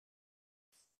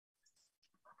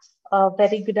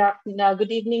very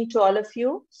good evening to all of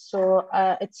you. So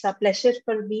it's a pleasure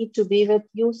for me to be with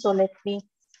you. So let me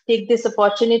take this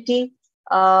opportunity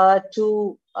on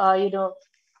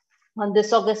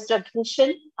this August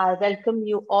recognition, I welcome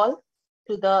you all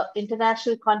to the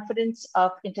International Conference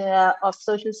of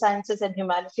Social Sciences and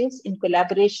Humanities in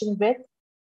collaboration with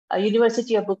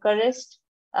University of Bucharest,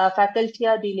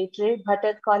 Facultatea de Lettres,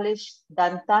 Bhatter College,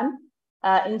 Dantan,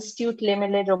 Institute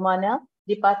Lemele Romana,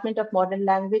 Department of Modern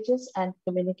Languages and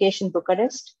Communication,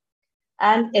 Bucharest,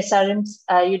 and SRM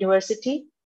University.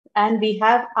 And we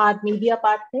have our media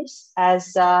partners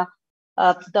as the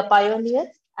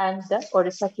Pioneer and the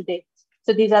Orissa Today.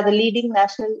 So these are the leading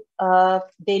national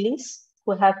dailies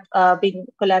who have been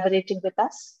collaborating with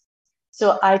us.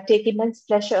 So I take immense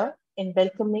pleasure in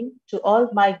welcoming to all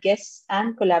my guests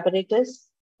and collaborators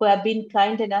who have been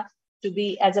kind enough to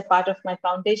be as a part of my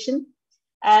foundation.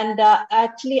 And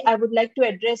actually, I would like to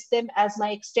address them as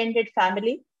my extended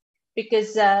family,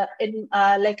 because I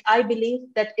believe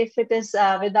that if it is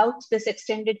without this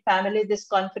extended family, this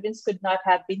conference could not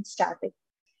have been started.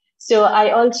 So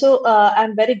I also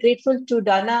am very grateful to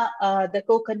Dana, the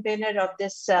co-convenor of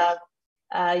this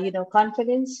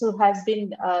conference, who has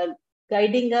been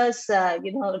guiding us,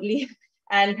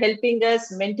 and helping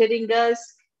us, mentoring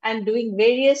us, and doing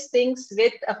various things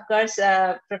with, of course,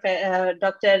 Dr.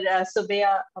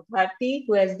 Swayam Prabha,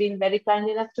 who has been very kind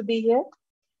enough to be here.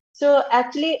 So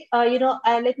actually,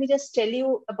 let me just tell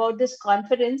you about this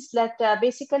conference, that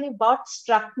basically what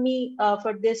struck me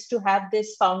for this to have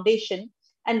this foundation,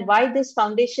 and why this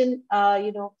foundation,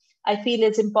 I feel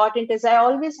is important, is I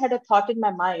always had a thought in my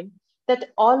mind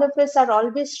that all of us are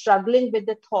always struggling with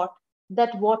the thought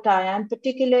that what I am,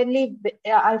 particularly,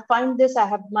 I find this, I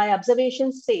have my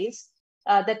observation says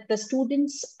that the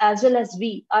students as well as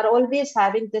we are always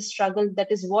having this struggle,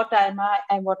 that is what am I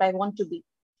and what I want to be.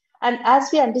 And as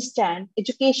we understand,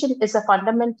 education is a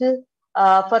fundamental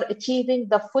for achieving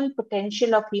the full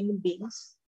potential of human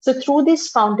beings. So through this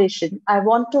foundation, I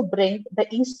want to bring the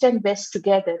East and West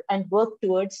together and work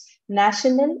towards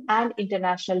national and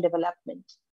international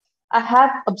development. I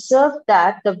have observed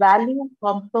that the value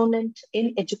component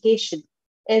in education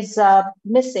is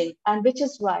missing, and which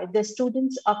is why the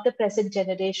students of the present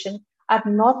generation are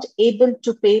not able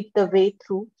to pave the way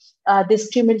through this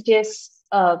tumultuous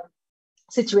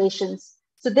situations.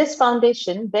 So this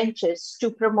foundation ventures to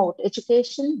promote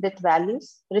education with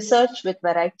values, research with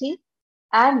variety,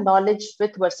 and knowledge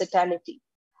with versatility.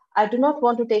 I do not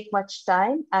want to take much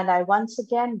time, and I once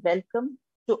again welcome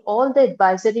to all the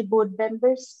advisory board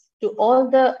members, to all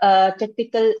the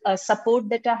technical support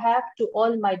that I have, to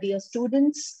all my dear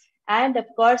students, and of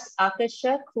course,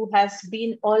 Akashak, who has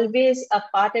been always a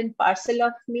part and parcel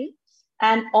of me,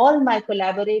 and all my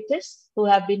collaborators who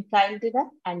have been kind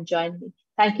enough and joined me.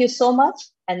 Thank you so much.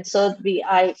 And so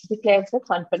I declare the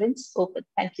conference open.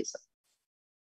 Thank you so much.